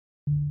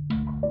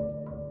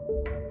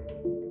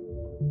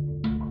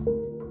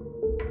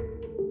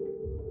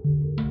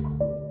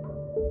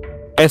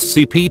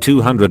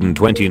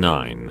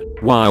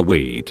SCP-229,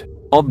 Wireweed.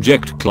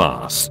 Object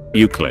Class,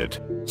 Euclid.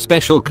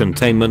 Special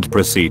Containment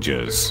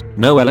Procedures.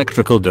 No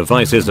electrical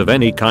devices of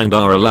any kind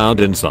are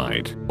allowed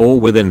inside or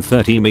within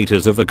 30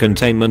 meters of the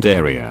containment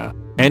area.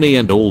 Any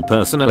and all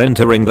personnel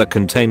entering the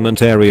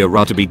containment area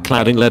are to be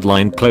clad in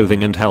lead-lined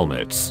clothing and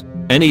helmets.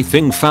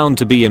 Anything found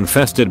to be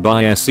infested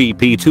by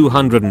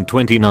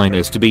SCP-229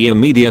 is to be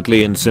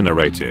immediately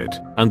incinerated,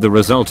 and the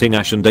resulting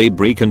ash and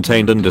debris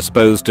contained and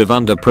disposed of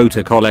under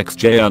Protocol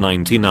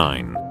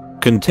XJR-99.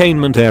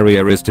 Containment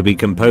area is to be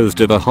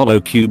composed of a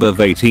hollow cube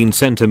of 18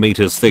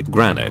 cm thick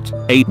granite,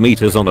 8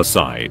 meters on a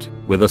side,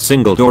 with a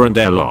single door and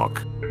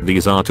airlock.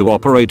 These are to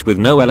operate with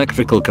no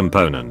electrical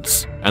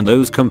components, and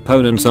those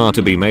components are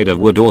to be made of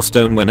wood or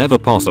stone whenever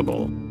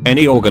possible.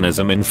 Any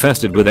organism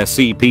infested with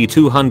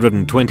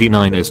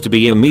SCP-229 is to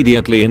be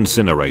immediately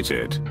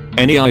incinerated.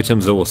 Any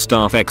items or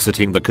staff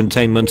exiting the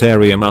containment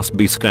area must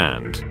be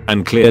scanned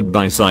and cleared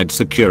by site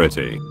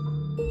security.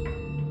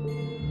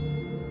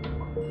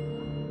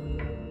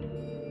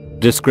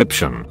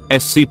 Description: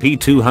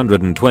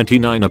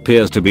 SCP-229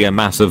 appears to be a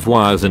mass of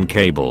wires and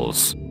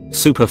cables.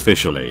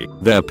 Superficially,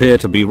 they appear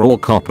to be raw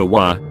copper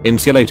wire,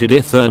 insulated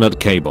Ethernet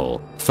cable,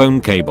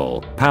 phone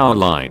cable, power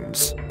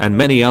lines, and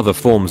many other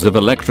forms of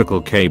electrical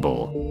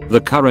cable.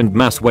 The current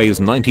mass weighs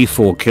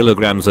 94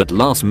 kilograms at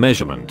last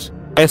measurement.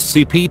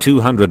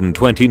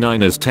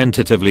 SCP-229 is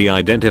tentatively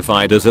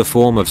identified as a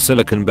form of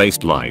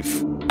silicon-based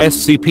life.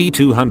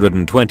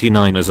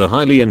 SCP-229 is a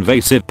highly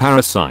invasive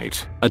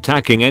parasite,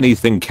 attacking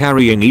anything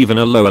carrying even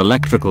a low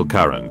electrical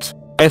current.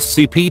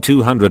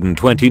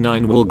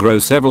 SCP-229 will grow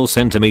several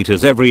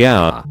centimeters every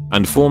hour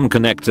and form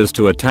connectors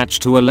to attach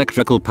to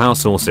electrical power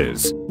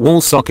sources,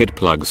 wall socket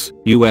plugs,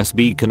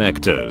 USB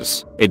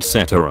connectors,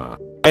 etc.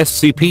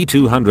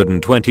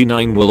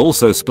 SCP-229 will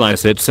also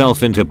splice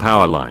itself into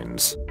power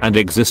lines and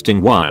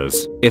existing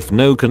wires if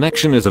no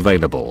connection is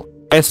available.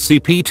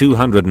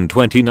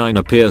 SCP-229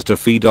 appears to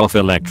feed off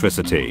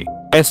electricity.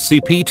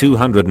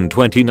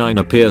 SCP-229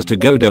 appears to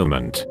go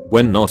dormant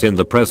when not in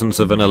the presence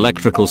of an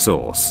electrical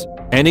source.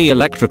 Any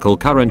electrical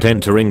current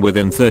entering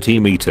within 30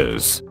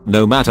 meters,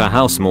 no matter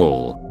how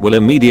small, will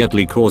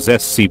immediately cause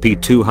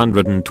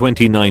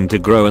SCP-229 to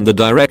grow in the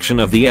direction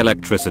of the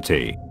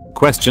electricity.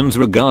 Questions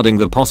regarding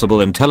the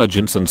possible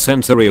intelligence and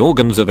sensory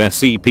organs of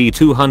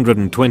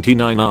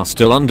SCP-229 are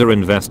still under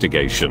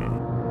investigation.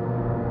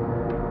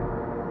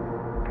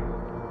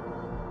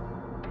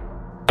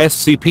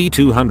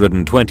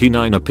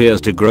 SCP-229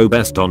 appears to grow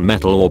best on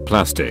metal or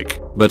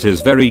plastic, but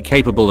is very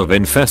capable of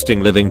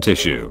infesting living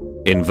tissue.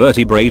 In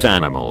vertebrate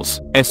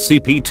animals,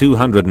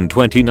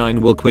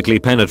 SCP-229 will quickly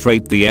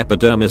penetrate the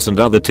epidermis and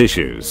other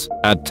tissues,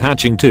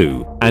 attaching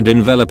to and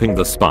enveloping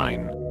the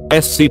spine.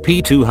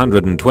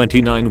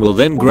 SCP-229 will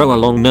then grow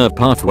along nerve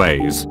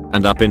pathways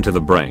and up into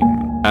the brain,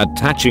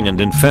 attaching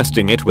and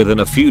infesting it within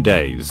a few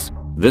days.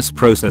 This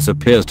process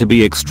appears to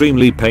be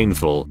extremely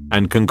painful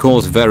and can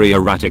cause very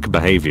erratic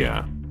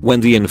behavior. When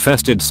the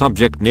infested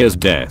subject nears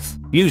death,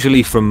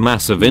 usually from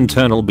massive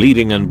internal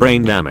bleeding and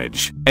brain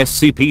damage,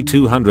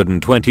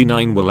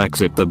 SCP-229 will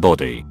exit the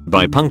body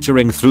by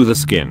puncturing through the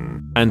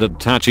skin and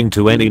attaching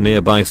to any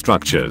nearby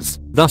structures,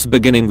 thus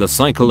beginning the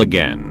cycle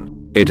again.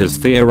 It is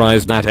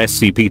theorized that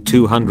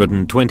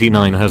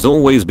SCP-229 has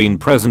always been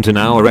present in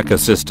our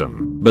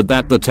ecosystem, but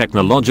that the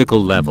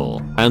technological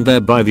level, and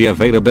thereby the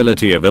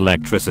availability of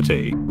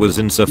electricity, was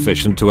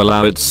insufficient to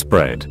allow its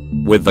spread.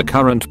 With the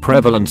current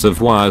prevalence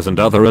of wires and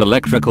other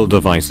electrical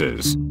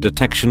devices,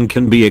 detection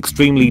can be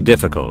extremely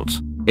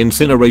difficult.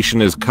 Incineration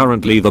is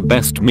currently the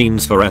best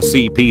means for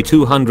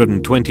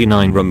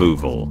SCP-229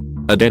 removal.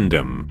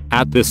 Addendum: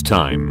 at this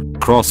time,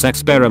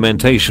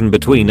 cross-experimentation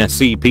between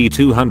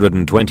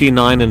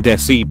SCP-229 and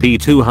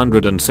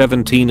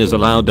SCP-217 is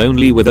allowed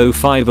only with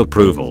O5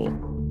 approval.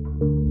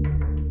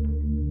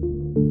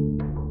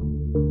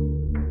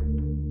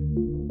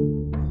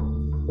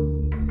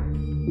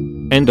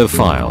 End of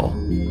file.